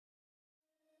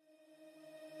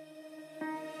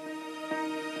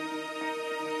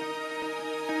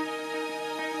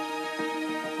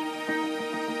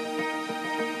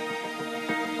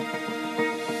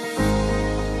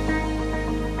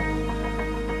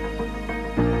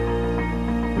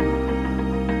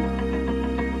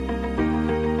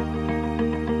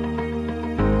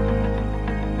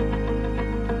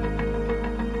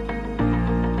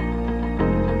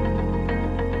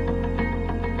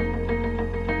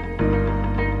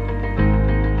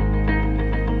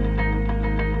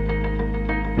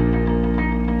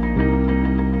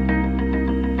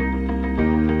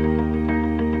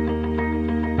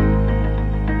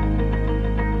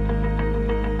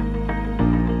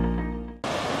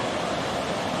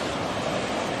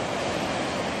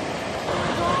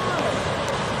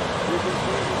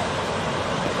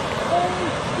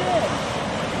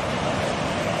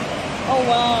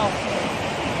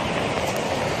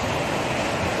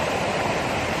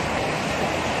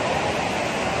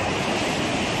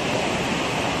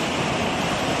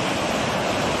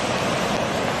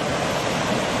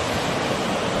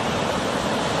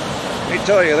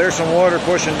tell you, there's some water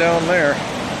pushing down there.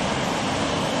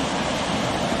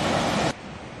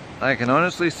 I can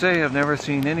honestly say I've never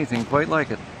seen anything quite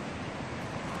like it.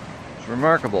 It's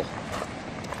remarkable.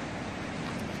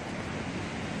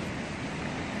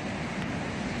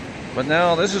 But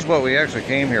now this is what we actually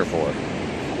came here for.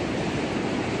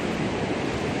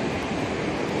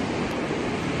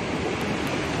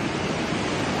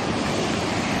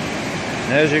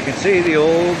 As you can see, the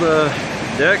old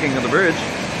decking of the bridge.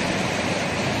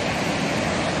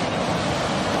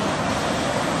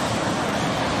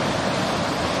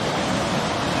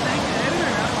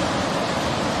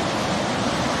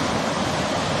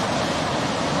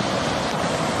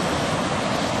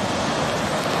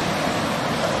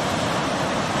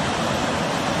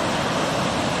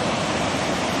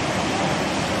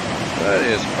 That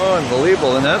is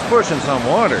unbelievable, and that's pushing some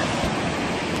water.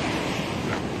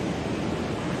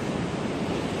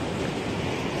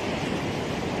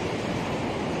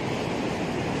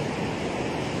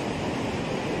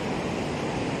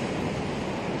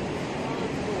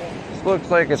 This looks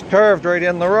like it's carved right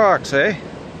in the rocks, eh?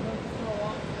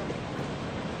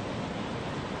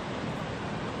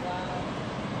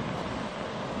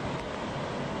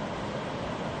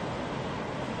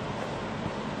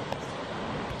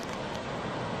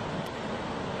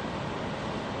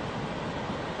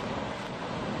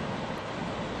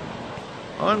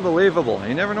 Unbelievable.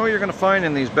 You never know what you're going to find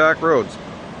in these back roads.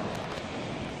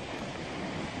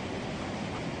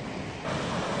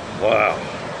 Wow.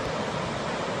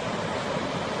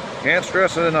 Can't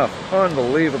stress it enough.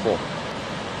 Unbelievable.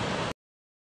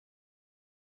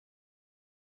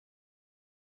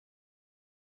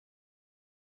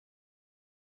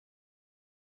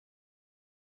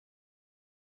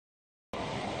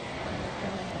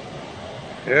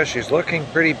 Yeah, she's looking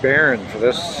pretty barren for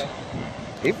this.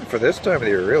 Even for this time of the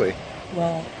year, really.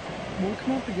 Well, we'll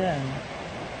come up again.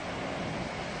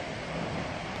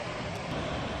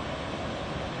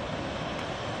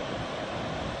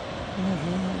 There's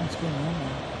really not much going on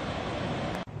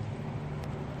there.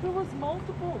 There was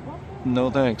multiple.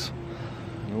 No thanks.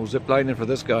 No zip lining for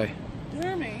this guy.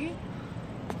 Jeremy,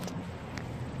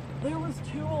 there was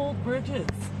 2 old bridges.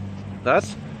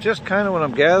 That's just kind of what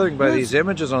I'm gathering by these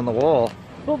images on the wall.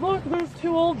 But look, there's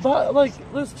 2 old,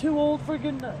 there's 2 old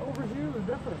friggin' over here.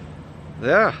 They're different.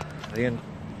 Yeah,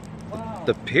 Wow.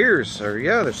 the piers are,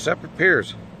 yeah, they're separate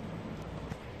piers.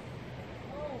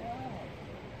 Oh, wow.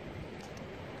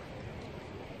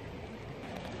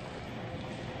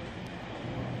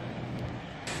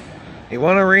 You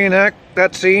want to reenact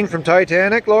that scene from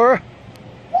Titanic, Laura?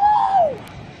 Woo!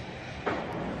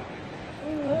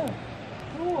 Yeah.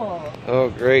 Cool. Oh,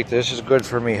 great. This is good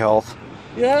for me health.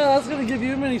 Yeah, that's gonna give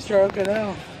you a mini stroke, I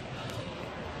know.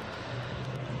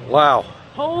 Wow.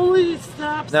 Holy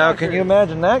snap! Now, can you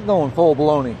imagine that going full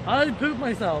baloney? I'd poop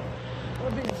myself.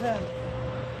 That'd be intense.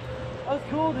 That's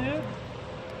cool, dude.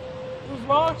 Those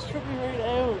rocks tripping right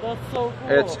out. That's so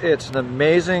cool. It's an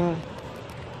amazing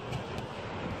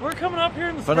We're coming up here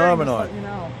in the phenomenon. spring, just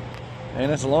let you know.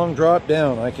 And it's a long drop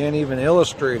down. I can't even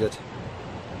illustrate it.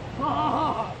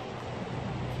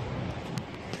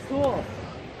 Cool.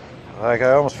 Like,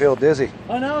 I almost feel dizzy.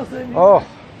 I know, same here.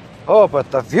 Oh, but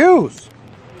the views!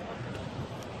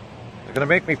 They're gonna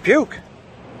make me puke.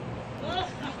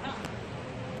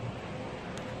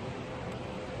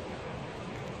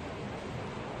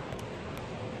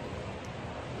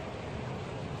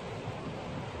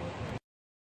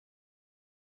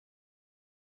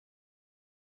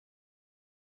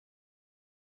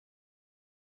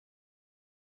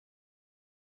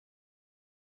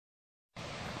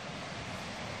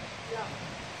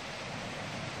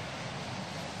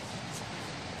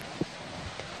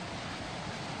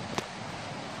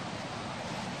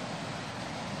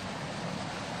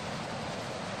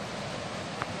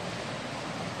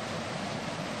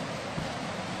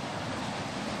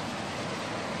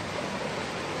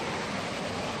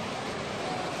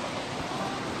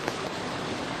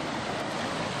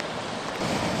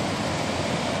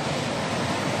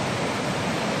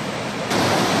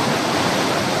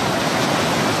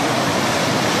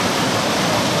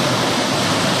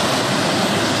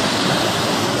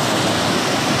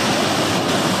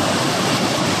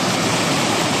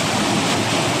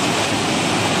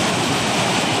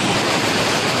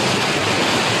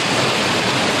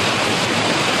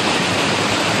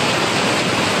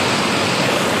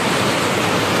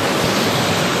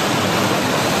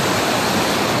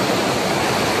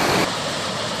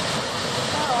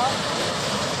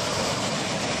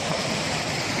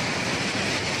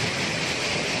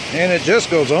 And it just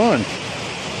goes on.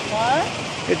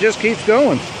 What? It just keeps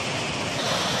going.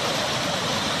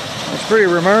 It's pretty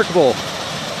remarkable.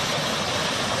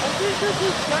 this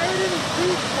is Garden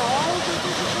Creek Falls, I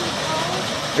think it's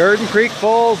called. Garden Creek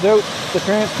Falls out to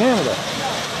Trans-Canada.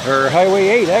 Yeah. Or Highway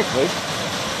 8, actually.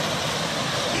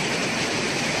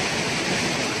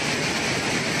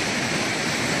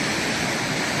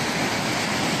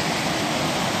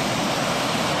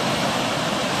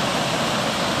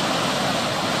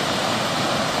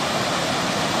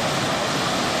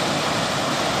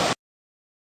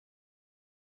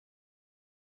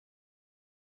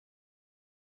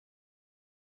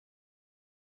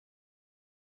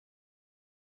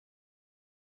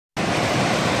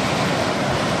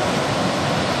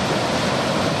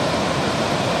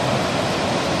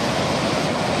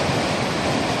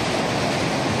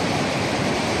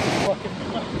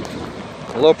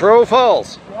 Lepreau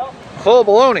Falls. Yep. Full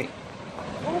baloney.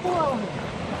 Full baloney.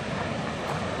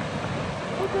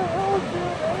 What the hell is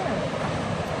doing there?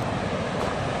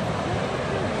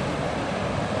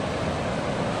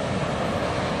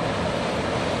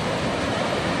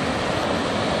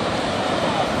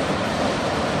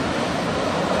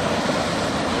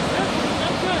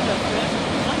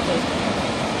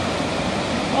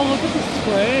 Oh, look at the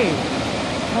spray.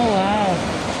 Oh, wow.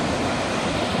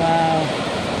 Wow.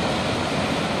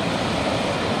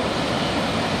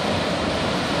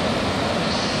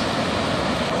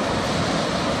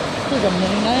 Like a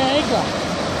mini Niagara.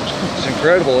 It's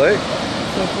incredible, eh?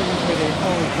 So freaking pretty.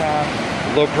 Holy crap.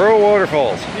 Lepreau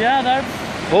Waterfalls. Yeah, that's...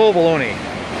 Full baloney.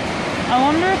 I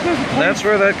wonder if there's a place... That's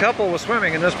where that couple was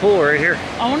swimming, in this pool right here.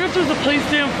 I wonder if there's a place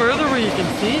down further where you can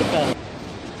see it better.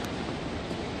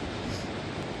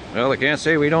 Well, I can't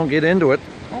say we don't get into it.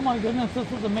 Oh my goodness,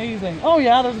 this is amazing. Oh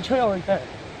yeah, there's a trail right there.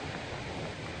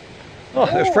 Oh,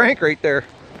 there's Frank right there.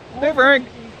 Hey, Frank.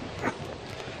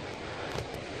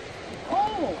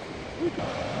 Oh!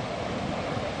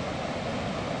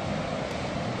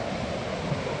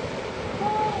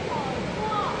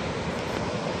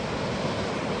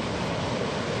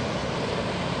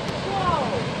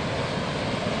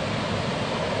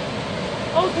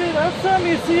 Okay, that's something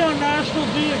you see on National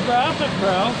Geographic,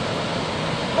 bro.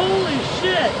 Holy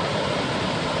shit!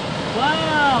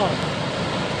 Wow!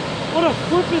 What a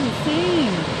flippin'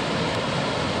 scene!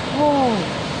 Oh!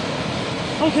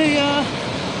 Okay,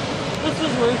 this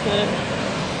is worth it.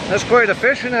 That's quite a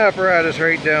fishing apparatus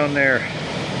right down there.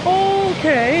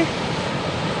 Okay.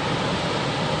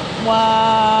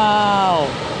 Wow!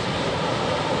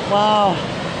 Wow!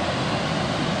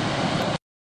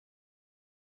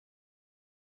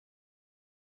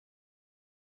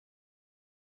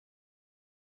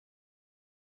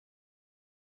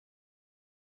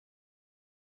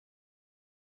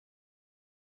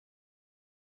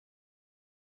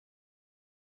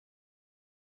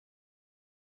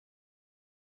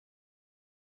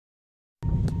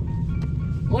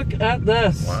 Look at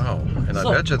this. Wow, and So,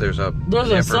 I bet you there's a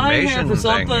sign here for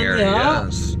something, here. yeah.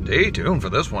 Stay tuned for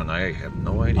this one. I have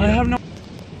no idea. I have no...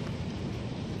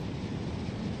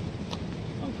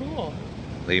 Oh, cool.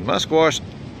 The Musquash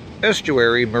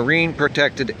Estuary Marine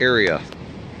Protected Area.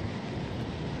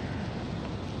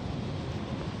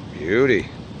 Beauty.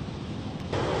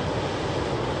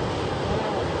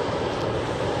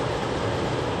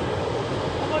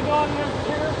 Oh my god, there's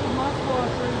pairs of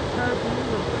musquash and caribou.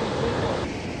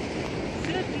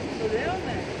 Shit, you can go down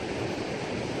there.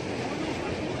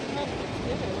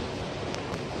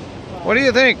 What do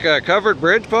you think? Covered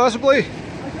bridge, possibly?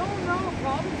 I don't know,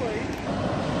 probably.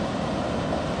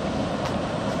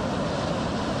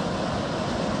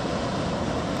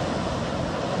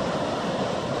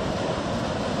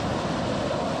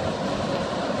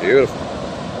 Beautiful.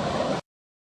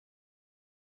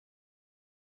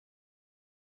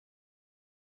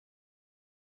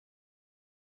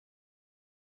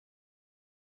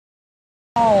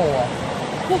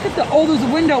 Oh, look at the, oh, there's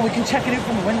a window. We can check it out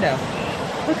from the window.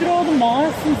 Look at all the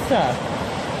moss and stuff.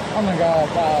 Oh my god,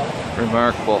 wow.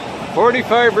 Remarkable.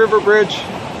 45 River Bridge.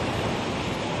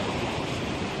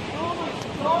 Oh my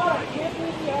god, I can't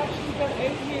believe we actually got out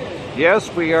here.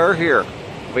 Yes, we are here.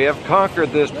 We have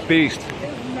conquered this beast.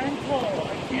 It's mental.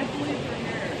 I can't believe we're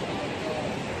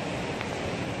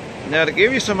here. Now, to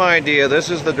give you some idea, this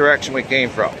is the direction we came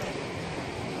from.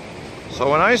 So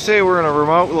when I say we're in a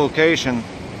remote location,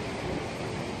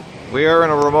 we are in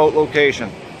a remote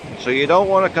location. So you don't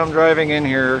want to come driving in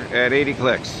here at 80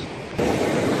 clicks.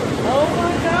 Oh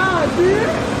my god, dude!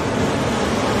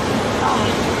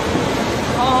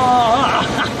 Oh.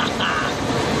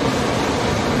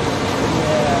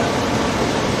 Yeah.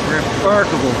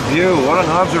 Remarkable view. What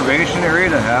an observation area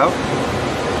to have.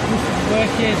 This is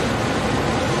wicked.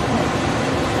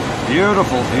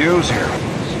 Beautiful views here.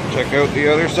 Check out the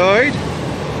other side.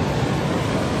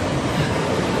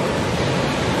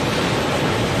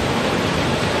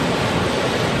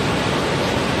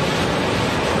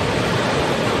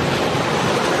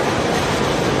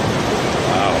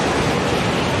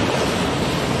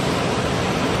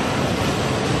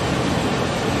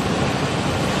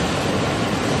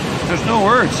 no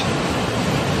words.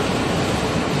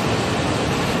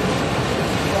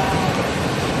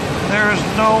 There's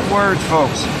no words,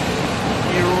 folks.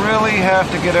 You really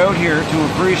have to get out here to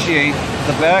appreciate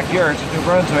the backyards of New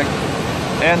Brunswick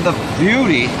and the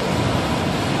beauty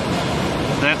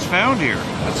that's found here.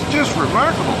 It's just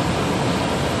remarkable.